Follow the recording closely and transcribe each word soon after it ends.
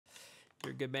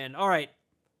You're a good man. All right.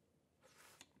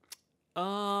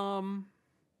 I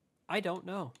don't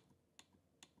know.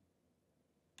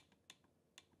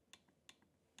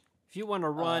 If you want to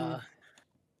run, what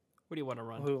do you want to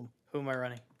run? Who am I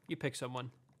running? You pick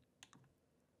someone.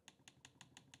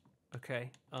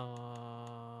 Okay.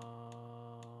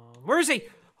 Where is he?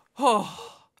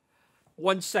 Oh,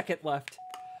 1 second left.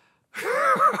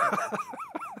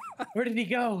 Where did he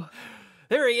go?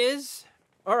 There he is.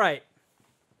 All right.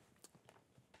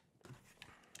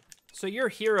 So your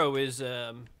hero is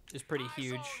pretty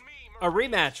huge. A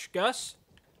rematch, Gus.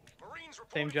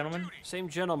 Same gentleman? Same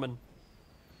gentleman.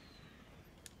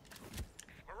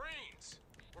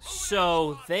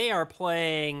 So they are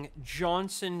playing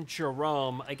Johnson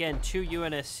Jerome. Again, 2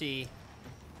 UNSC.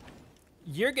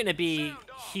 You're going to be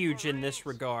huge in this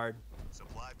regard.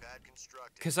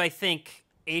 Because I think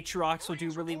Aatrox will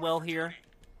do really well here.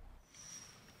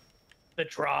 The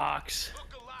Trox.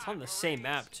 It's on the same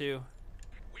map, too.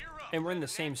 And we're in the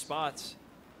same spots.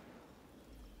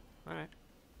 Alright.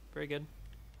 Very good.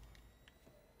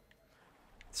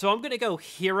 So I'm going to go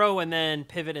Hero and then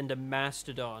pivot into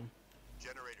Mastodon.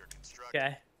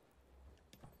 Okay.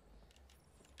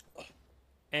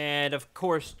 And, of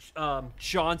course,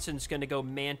 Johnson's going to go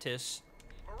Mantis.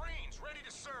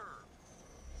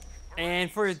 And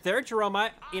for their Jerome,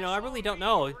 I really don't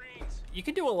know. You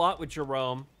can do a lot with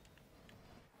Jerome.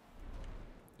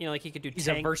 You know, like you could do He's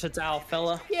tank. a versatile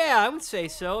fella. Yeah, I would say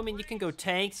so. I mean, you can go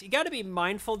tanks. You got to be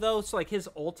mindful, though. So, like, his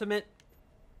ultimate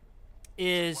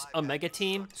is a mega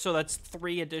team. So that's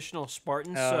 3 additional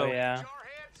Spartans. Oh, so yeah.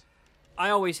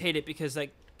 I always hate it because I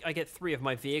get 3 of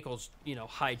my vehicles, you know,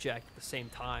 hijacked at the same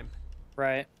time.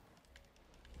 Right.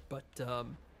 But,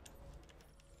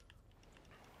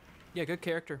 yeah, good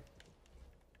character.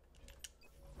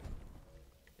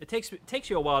 It takes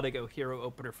you a while to go hero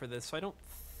opener for this, so I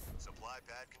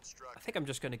think I'm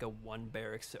just going to go 1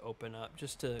 barracks to open up,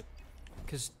 just to,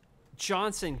 because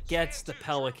Johnson gets the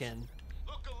Pelican.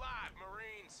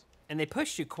 And they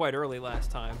pushed you quite early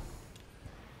last time.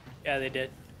 Yeah, they did.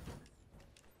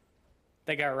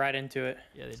 They got right into it.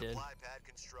 Yeah, they did.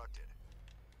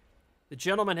 The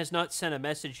gentleman has not sent a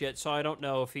message yet, so I don't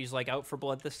know if he's like out for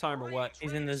blood this time or what.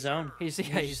 He's in the zone. He's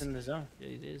in the zone. Yeah,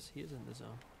 he is. He is in the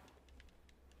zone.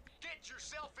 Get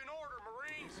yourself in order,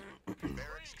 Marines.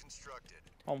 Barracks constructed.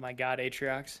 Oh my God,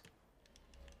 Aatrox.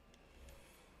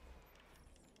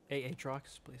 Hey,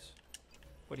 Aatrox, please.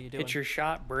 What are you doing? Hit your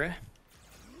shot, bruh.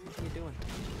 What are you doing?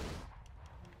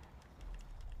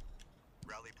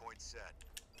 Rally point set.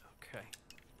 Okay.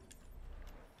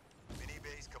 Mini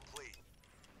base complete.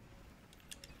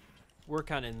 We're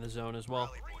kind of in the zone as well.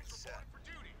 Rally point set.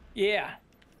 Yeah.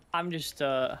 I'm just doing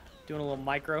a little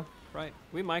micro. Right.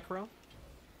 We micro.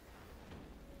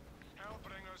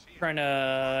 Trying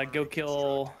to go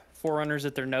kill Forerunners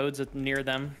at their nodes near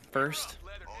them first.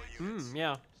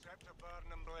 Yeah.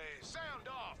 Sound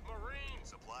off, Marines.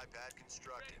 Supply pad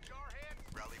constructed.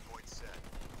 Rally point set.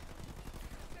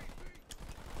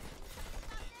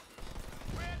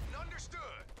 Understood.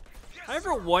 I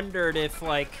ever wondered if,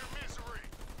 like,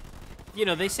 you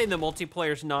know, they say the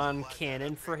multiplayer's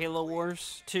non-canon for Halo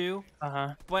Wars 2.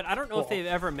 Uh-huh. But I don't know if they've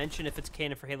ever mentioned if it's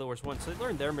canon for Halo Wars 1. So they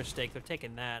learned their mistake. They're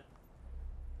taking that.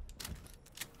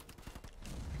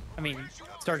 I mean,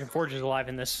 Sergeant Forge is alive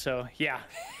in this, so yeah.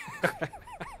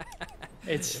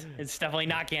 It's definitely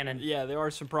not canon. Yeah, there are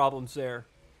some problems there.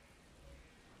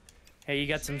 Hey, you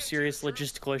got some serious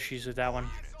logistical issues with that one.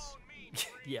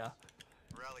 Yeah.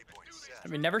 Rally point set. I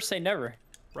mean, never say never.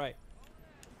 Right.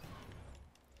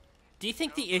 Do you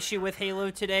think the issue with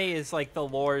Halo today is, like, the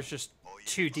lore is just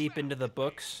too deep into the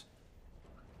books?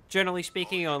 Generally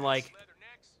speaking, on, like...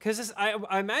 Because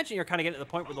I imagine you're kind of getting to the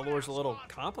point where the lore is a little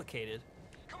complicated.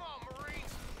 Come on,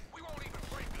 Marines. We won't even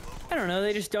break it. I don't know,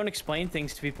 they just don't explain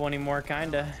things to people anymore,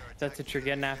 kinda. If that's what you're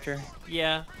getting after.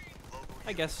 Yeah,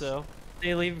 I guess so.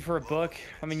 They leave it for a book.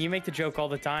 I mean, you make the joke all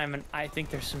the time, and I think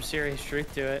there's some serious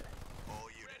truth to it. All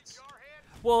units.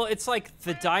 Well, it's like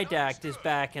the didact is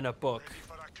back in a book,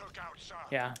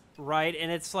 Yeah. right?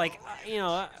 And it's like, you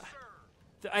know,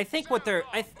 I think what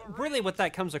really what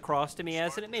that comes across to me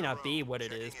as, and it may not be what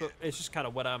it is, but it's just kind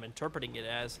of what I'm interpreting it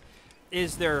as,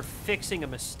 is they're fixing a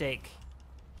mistake.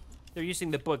 They're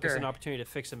using the book as an Sure. opportunity to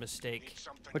fix a mistake.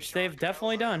 Which they've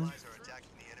definitely done.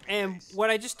 And what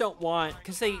I just don't want,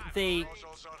 because I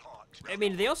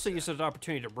mean, they also use it as an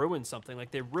opportunity to ruin something.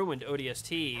 Like, they ruined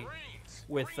ODST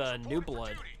with New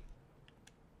Blood.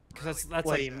 Because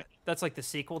that's like the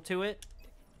sequel to it.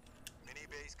 Mini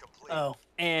base complete. Oh.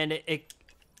 And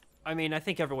I mean, I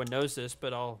think everyone knows this,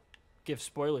 but I'll give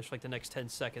spoilers for like the next 10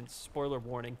 seconds. Spoiler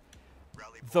warning.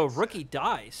 Rally point The set. rookie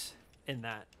dies in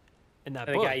that. in that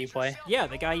The book. guy you play. Yeah,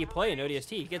 the guy you play in ODST.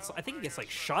 He gets, I think he gets like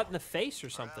shot in the face or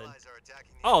something. Allies are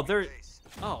attacking the Oh, enemy they're. base.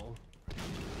 Oh.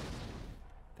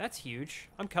 That's huge.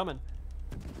 I'm coming.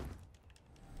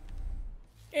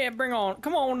 Yeah, bring on.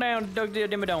 Come on down to Doug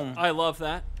Dimmadome. I love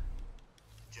that.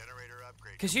 Generator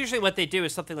upgrade. Because usually what they do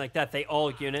is something like that. They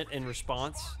all unit in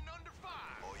response. Under fire.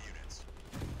 All units.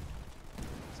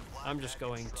 Supply I'm just pad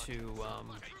going constructed.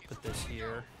 to put this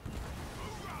here.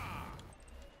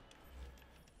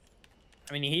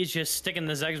 I mean, he's just sticking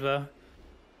the Zexbo.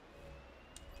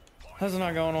 That's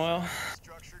not going well.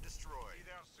 Structure destroyed. Be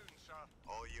there soon, sir.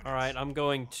 All units. All right, I'm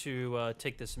going to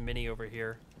take this mini over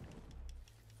here.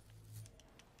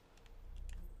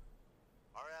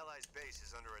 Our allies' base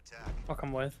is under attack. I'll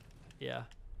come with. Yeah.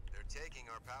 They're taking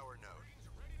our power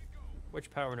node.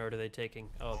 Which power node are they taking?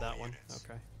 Oh, that one. units.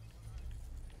 Okay.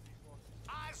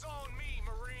 Eyes on me,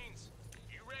 Marines.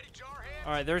 You ready, Jarhead?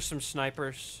 All right, there's some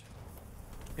snipers.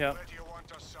 Yep. Where do you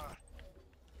want us, sir?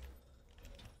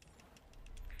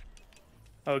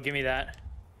 Oh, give me that.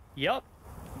 Yup.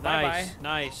 Nice, Bye-bye.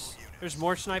 nice. There's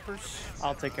more snipers.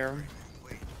 I'll take care of him.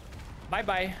 Complete.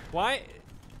 Bye-bye. Why?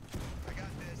 I got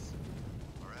this.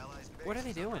 Our allies' base What are they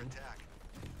is under doing? attack.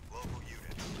 Local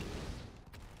units.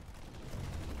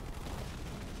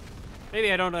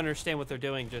 Maybe I don't understand what they're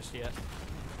doing just yet.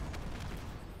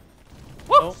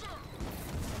 Oh,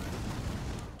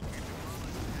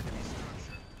 Enemy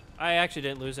structure. I actually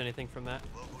didn't lose anything from that.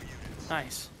 Local units.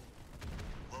 nice.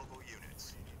 Local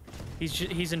units.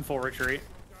 He's in full retreat.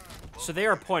 So they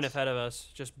are a point ahead of us,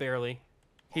 just barely.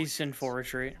 He's in full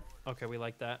retreat. Okay, we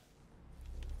like that.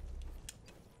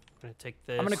 I'm gonna take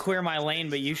this. I'm gonna clear my lane,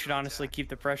 but you should honestly keep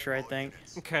the pressure, I think.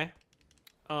 Okay.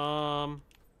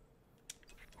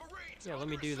 Marines, Yeah, let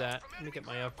me do that. Let me get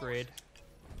my upgrade.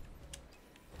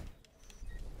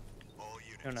 all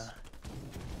units. Gonna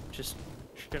just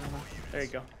shit on him. There you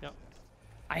go. Yep.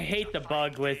 I hate the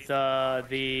bug with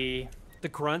the The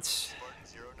grunts.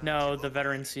 no, the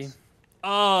veterancy.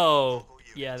 Oh,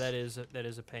 yeah, that is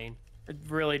a pain. It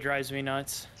really drives me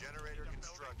nuts. Generator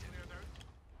constructed.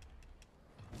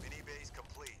 Mini base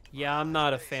complete. Yeah, I'm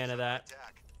not a fan of that.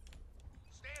 Attack.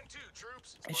 Stand to,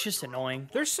 troops. It's just annoying.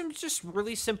 There's some just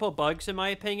really simple bugs, in my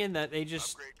opinion, that they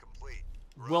just, Upgrade complete.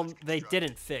 well, Barrage they constructed.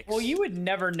 didn't fix. Well, you would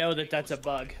never know that that's a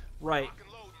bug. Right. Lock and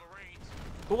load, Marines.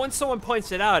 But when someone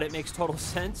points it out, it makes total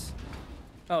sense.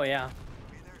 Oh yeah.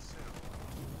 Be there soon.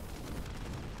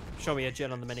 Show me a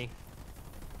jet on the mini.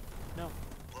 No.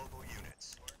 Local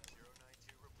units.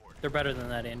 092 report. They're better than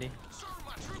that, Andy. Sir,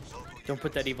 my troops are ready. Don't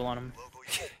put that evil on them. Local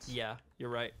units. Yeah, you're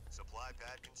right. Supply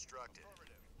pad constructed.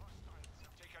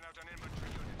 Taking out an infantry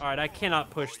unit. All right, I cannot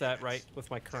push that right with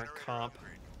my current Generator comp.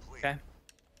 upgrade complete. Okay.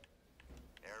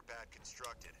 Air pad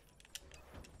constructed.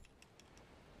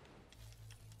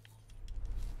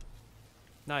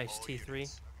 Nice, All T3.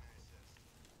 units.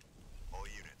 All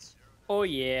units. Oh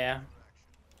yeah.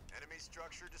 Enemy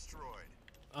structure destroyed.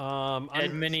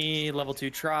 Dead mini, level 2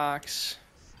 trucks.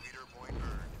 Leader point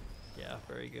earned. Yeah,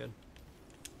 very good.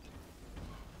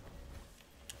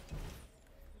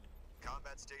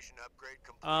 Combat station upgrade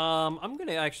complete. I'm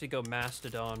gonna actually go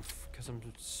Mastodon because I'm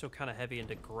so kind of heavy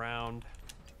into ground.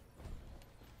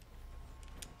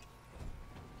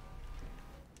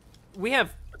 We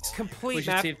have We complete should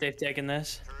map. see if they've taken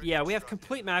this. Turret Yeah, we have constructed.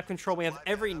 complete map control. We have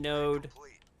Supply every pad upgrade node. complete.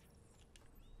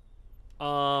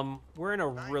 We're in a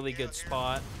really good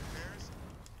spot. Repairs.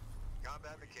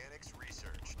 Combat mechanics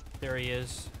researched. There he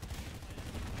is.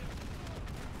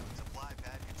 Supply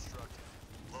pad constructed.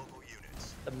 Local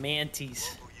units. The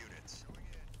manties. Local units.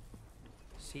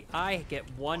 See, I get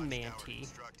one Watchtower Manti.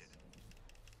 constructed.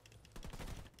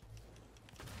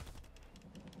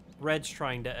 Red's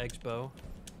trying to expo.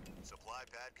 Supply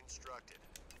pad constructed.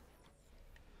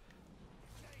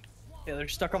 Yeah, they're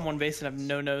stuck on one base and have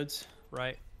no nodes.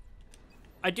 Right.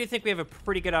 I do think we have a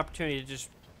pretty good opportunity to just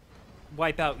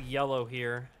wipe out yellow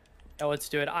here. Oh, let's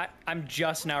do it. I'm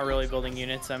just now really building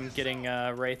units. I'm getting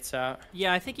wraiths out.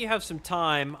 Yeah, I think you have some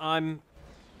time. I'm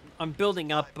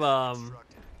building up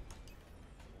Constructed.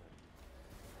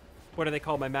 what do they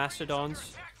call my mastodons?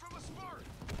 Attack from a Spartan.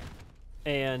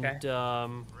 And Okay.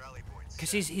 Rally points.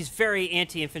 cuz he's very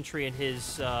anti-infantry in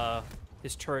his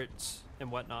turrets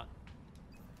and whatnot.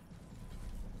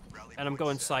 Rally And I'm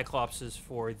points going set. Cyclopses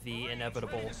for the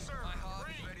inevitable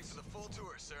Ready for the full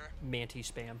tour, sir. Manti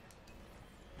spam.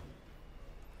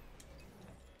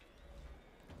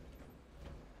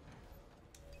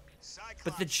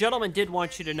 But the gentleman did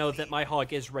want you to know that my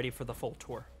hog is ready for the full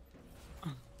tour.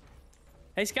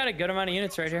 Hey, he's got a good amount of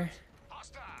units right here.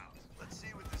 Hostiles. Let's see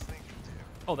what this thing can do.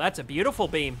 Oh, that's a beautiful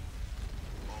beam.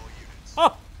 All units.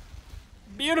 Oh!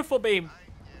 Beautiful beam.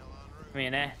 I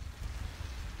mean,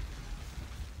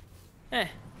 Eh.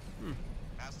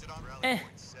 Passed it on. Rally Eh.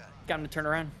 point set. Got him to turn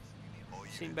around. All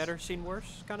Seen units. better, seen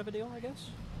worse, kind of a deal, I guess.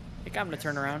 It got him to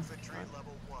turn around. Infantry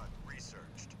level 1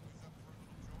 researched.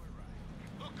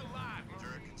 Look alive.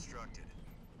 Turret constructed.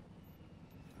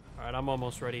 All right, I'm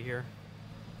almost ready here.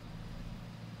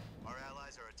 Our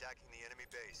allies are attacking the enemy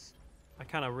base. I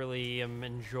kind of really am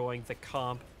enjoying the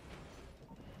comp.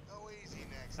 Go easy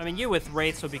next. I mean, you with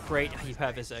Wraiths would be great. You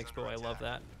have his Expo. I love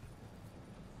that.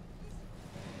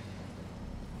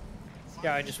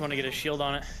 Yeah, I just want to get a shield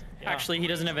on it. Yeah. Actually, he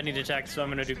doesn't have any detect, so I'm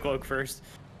gonna do cloak first.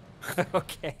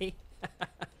 Okay.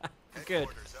 Good.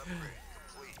 Headquarters upgrade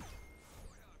complete.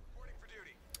 Reporting for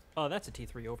duty. Oh, that's a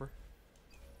T3 over.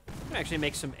 I can actually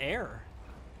make some air.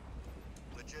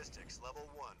 Logistics level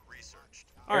 1 researched.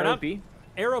 All right, ROP.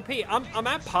 Aero P. I'm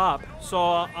at pop, so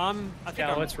I think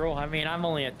Yeah, I'm let's roll. I mean, I'm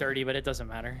only at 30, but it doesn't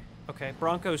matter. okay.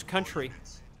 Broncos country.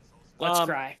 Let's Um,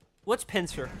 cry. Let's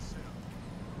pincer.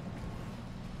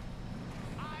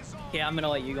 Yeah, I'm gonna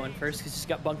let you go in first because he's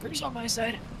got bunkers on my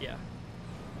side. Yeah.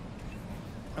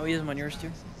 Oh, he has them on yours too.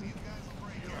 Local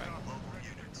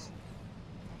units.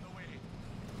 On the way.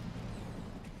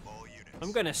 All units.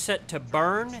 I'm gonna set to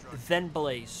burn, then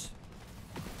blaze.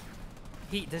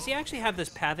 Does he actually have this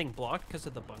pathing blocked because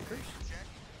of the bunkers?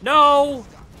 No.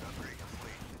 Upgrade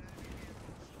complete.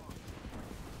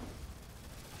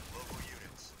 Local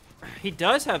units. He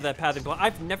does have that pathing block.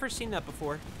 I've never seen that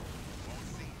before.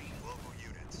 Local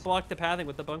units. Block the pathing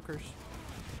with the bunkers.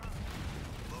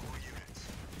 Local units.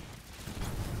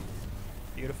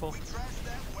 Beautiful. Trashed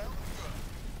that well and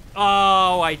good.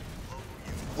 Oh, I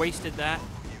wasted that.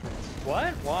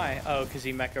 What? Why? Oh, because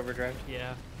he mech overdrive.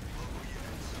 Yeah.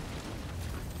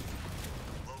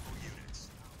 Local units.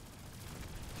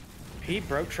 He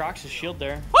broke Trox's shield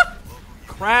there.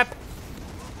 Crap.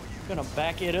 Gonna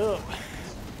back it up.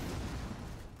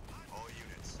 All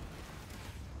units.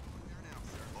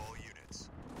 All units.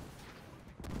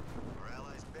 Our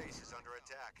allies' base is under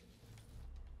attack.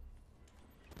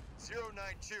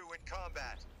 092 in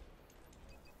combat.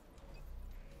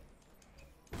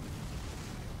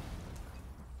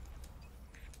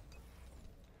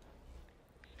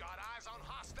 Got eyes on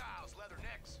hostiles,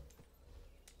 Leathernecks.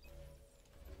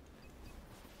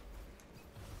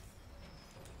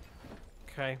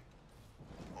 Okay.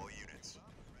 All units.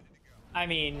 I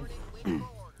mean,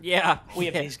 Yeah. we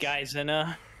have yeah. these guys,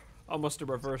 and Almost a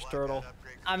reverse turtle.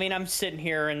 Upgrade. I mean, I'm sitting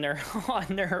here and they're on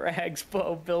their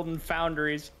expo building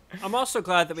foundries. I'm also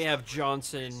glad that we have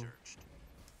Johnson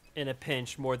in a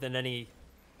pinch more than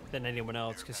anyone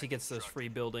else because he gets those free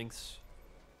buildings.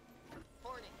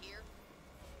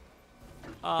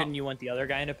 Couldn't you want the other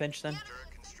guy in a pinch then? Turret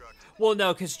constructed. Well,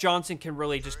 no, because Johnson can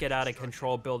really just get out of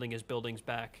control building his buildings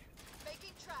back.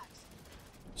 Making tracks.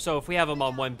 So if we have him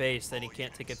on one base, then he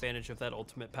can't take advantage of that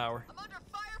ultimate power. I'm under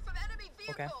fire from enemy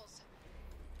Okay. vehicles.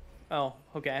 Oh,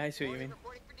 okay, I see what you mean.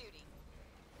 Reporting for duty.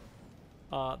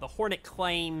 The Hornet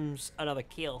claims another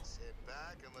kill. Sit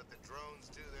back and let the drones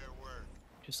do their work.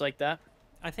 Just like that.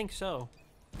 I think so.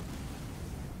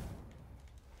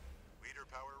 Leader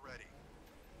power ready.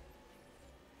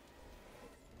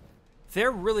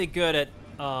 They're really good at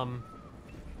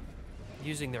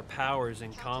using their powers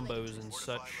and combos and Fortify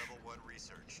such. level 1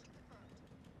 researched.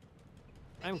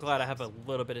 I'm glad I have a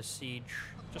little bit of siege.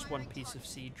 Just one piece of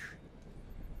siege.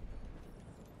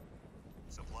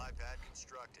 Supply pad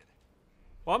constructed.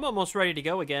 Well, I'm almost ready to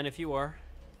go again if you are.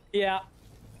 Yeah.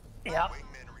 Yeah.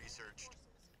 Wingmen researched.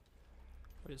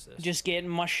 What is this? Just getting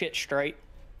my shit straight.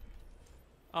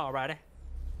 Alrighty.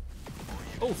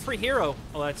 Oh, free hero.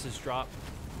 Oh, that's his drop.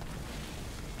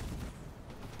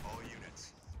 All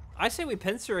units. I say we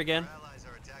pincer again. Our allies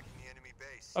are attacking the enemy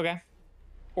base. Okay.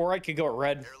 Or I could go at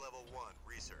red. Air level 1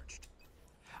 researched.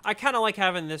 I kind of like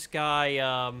having this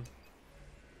guy,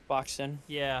 Boxed in.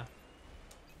 yeah.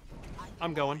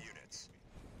 I'm going. Units.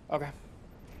 Okay.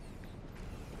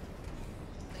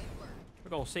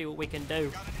 We're gonna see what we can do.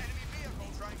 Got an enemy vehicle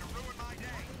trying to ruin my day.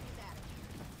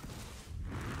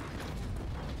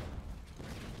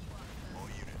 All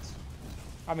units.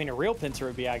 I mean, a real pincer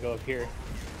would be I go up here.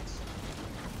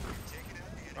 Taking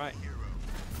out the enemy Right. hero.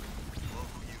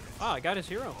 Local units. Ah, I got his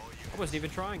hero. I wasn't even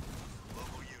trying.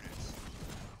 Local units.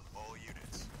 All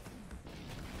units.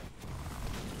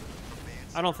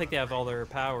 I don't think they have all their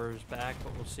powers back,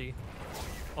 but we'll see.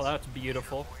 Oh, that's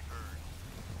beautiful. Point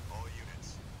earned. All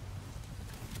units.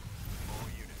 All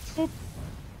units. Boop.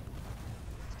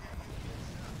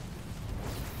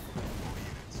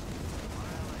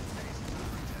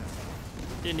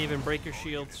 Didn't even break your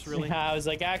shields, really. I was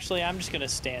like, actually, I'm just gonna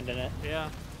stand in it. Yeah.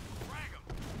 Frag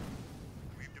 'em.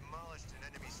 We've demolished an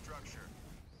enemy structure.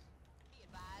 Be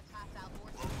advised, hostile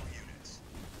forces. Local units.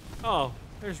 Oh,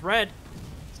 there's red.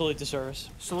 Salute to service.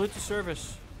 Salute to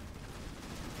service.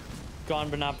 Gone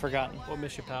but not forgotten. We'll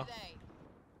miss you, pal.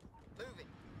 Moving.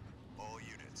 All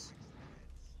units.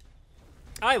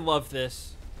 I love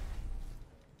this.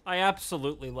 I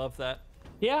absolutely love that.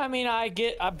 Yeah, I mean, I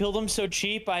build them so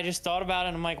cheap. I just thought about it,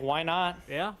 and I'm like, why not?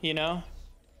 Yeah. You know?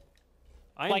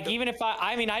 I Like, even if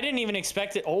I mean, I didn't even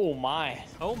expect it. Oh, my.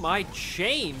 Oh, my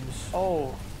James.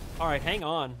 Oh. All right, hang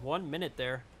on. 1 minute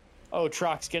there. Oh,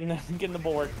 Trox, getting the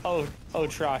bulwark. Oh,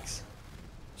 Trox.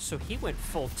 So he went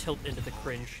full tilt into the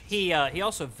cringe. He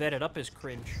also vetted up his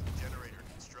cringe. Generator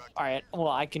constructed. All right, well,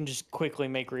 I can just quickly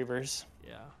make reavers.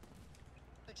 Yeah.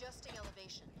 Adjusting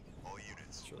elevation. All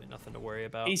units. It's really nothing to worry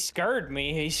about. He scared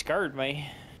me. He scared me.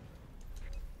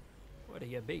 What do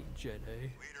you mean, Jenny?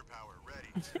 Leader power ready.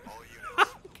 All units.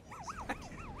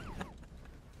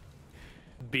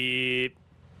 Beep.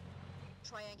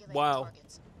 Triangulating Wow.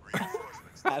 targets.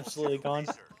 Reinforcements. Absolutely gone.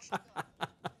 Research.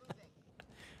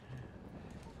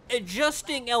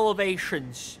 Adjusting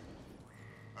elevations.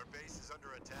 Our base is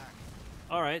under attack.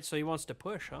 All right, so he wants to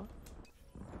push, huh?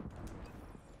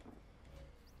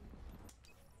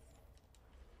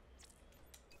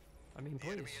 I mean, The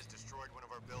please. enemy has destroyed one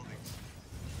of our buildings.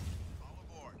 All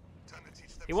aboard. Time to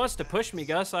teach them He wants to some push me,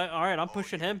 manners. Gus. All right, I'm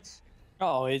pushing him. Units.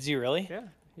 Oh, is he really? Yeah,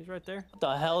 he's right there. What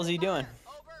the hell is he doing?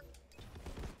 Over.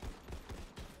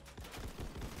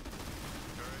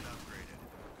 Turret upgraded.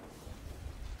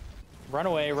 Run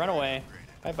away, run away.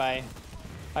 Bye-bye.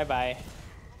 Bye-bye.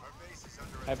 Our base is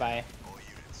under Bye-bye. attack. All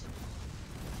units.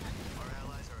 Our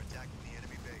allies are attacking the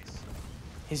enemy base.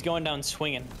 He's going down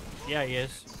swinging. Yeah, he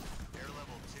is. Air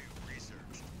level 2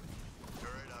 researched.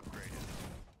 Turret upgraded.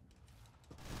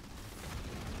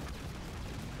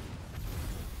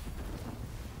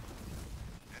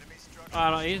 Enemy structure. I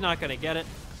don't. He's not gonna get it.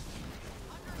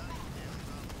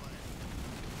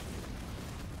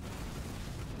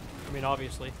 I mean,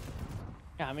 obviously.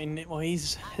 Yeah, I mean, well,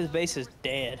 his base is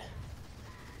dead.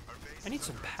 Our base I need is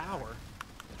some under power.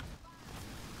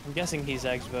 I'm guessing he's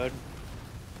expoed.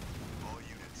 all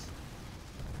units.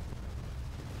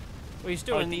 Well, he's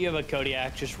Oh, doing you have a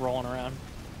Kodiak just rolling around.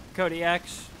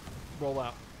 Kodiaks. Roll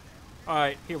out. All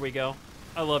right, here we go.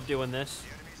 I love doing this. The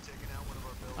enemy's taken out one of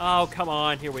our buildings. Oh, come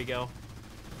on. Here we go.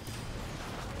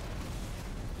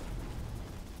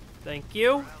 Thank you.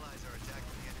 Our allies are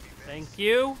attacking the enemy base. Thank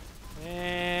you.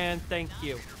 And thank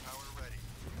you. Leader power ready.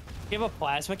 You have a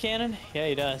plasma cannon? Yeah,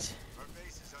 he does. Our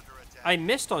base is under attack. I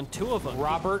missed on 2 of them.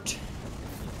 Robert.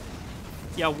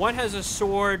 Yeah, one has a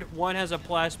sword, one has a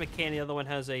plasma cannon, the other one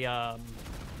has a, I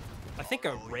think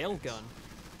a rail gun.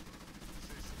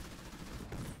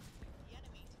 The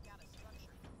enemy took out a structure.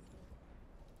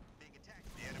 Being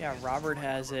attacked. The enemy Yeah, has Robert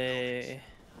destroyed has one of our buildings.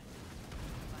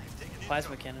 a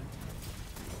plasma cannon.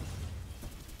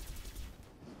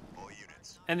 All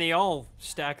units. And they all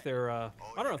stack their, I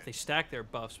don't know if they stack their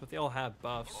buffs, but they all have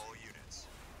buffs. All units.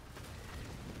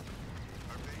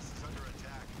 Our base is under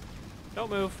attack. Don't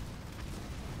move.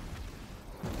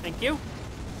 Thank you.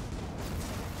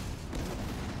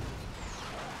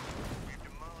 We've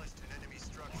demolished an enemy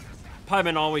structure.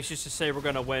 Pyman always used to say we're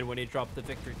gonna win when he dropped the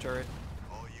victory turret.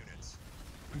 All units.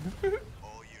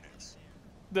 All units.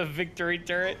 The victory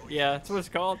turret. Yeah, that's what it's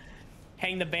called.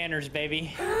 Hang the banners,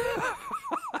 baby.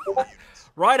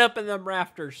 Right up in them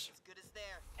rafters. As good as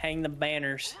there. Hang the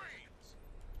banners.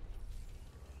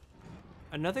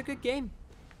 Another good game.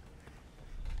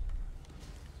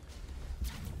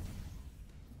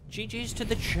 GG's to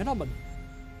the gentleman.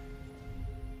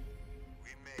 We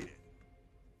made it.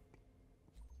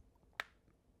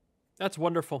 That's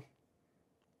wonderful.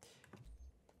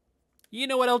 You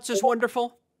know what else is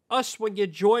wonderful? Us when you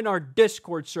join our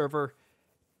Discord server.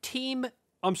 The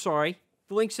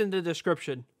link's in the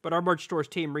description, but our merch store is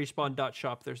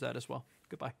teamrespawn.shop. There's that as well.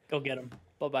 Goodbye. Go get him.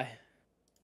 Bye-bye.